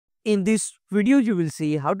In this video, you will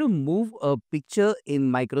see how to move a picture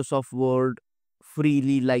in Microsoft Word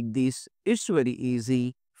freely like this. It's very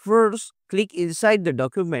easy. First, click inside the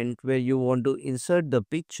document where you want to insert the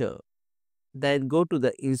picture. Then go to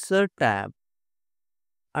the Insert tab.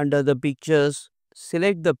 Under the Pictures,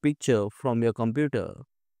 select the picture from your computer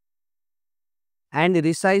and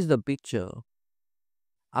resize the picture.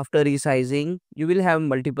 After resizing, you will have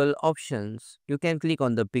multiple options. You can click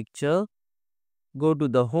on the picture, go to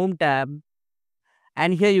the Home tab,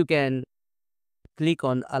 and here you can click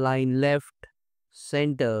on Align Left,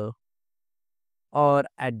 Center, or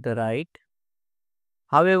at the right.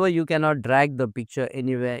 However, you cannot drag the picture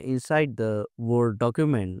anywhere inside the Word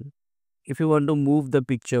document. If you want to move the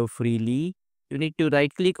picture freely, you need to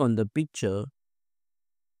right click on the picture,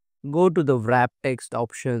 go to the Wrap Text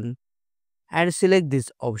option, and select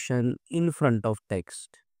this option in front of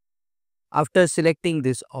text. After selecting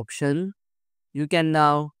this option, you can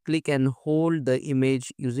now click and hold the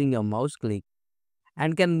image using a mouse click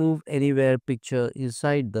and can move anywhere picture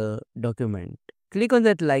inside the document. Click on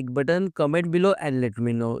that like button, comment below and let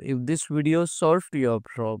me know if this video solved your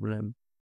problem.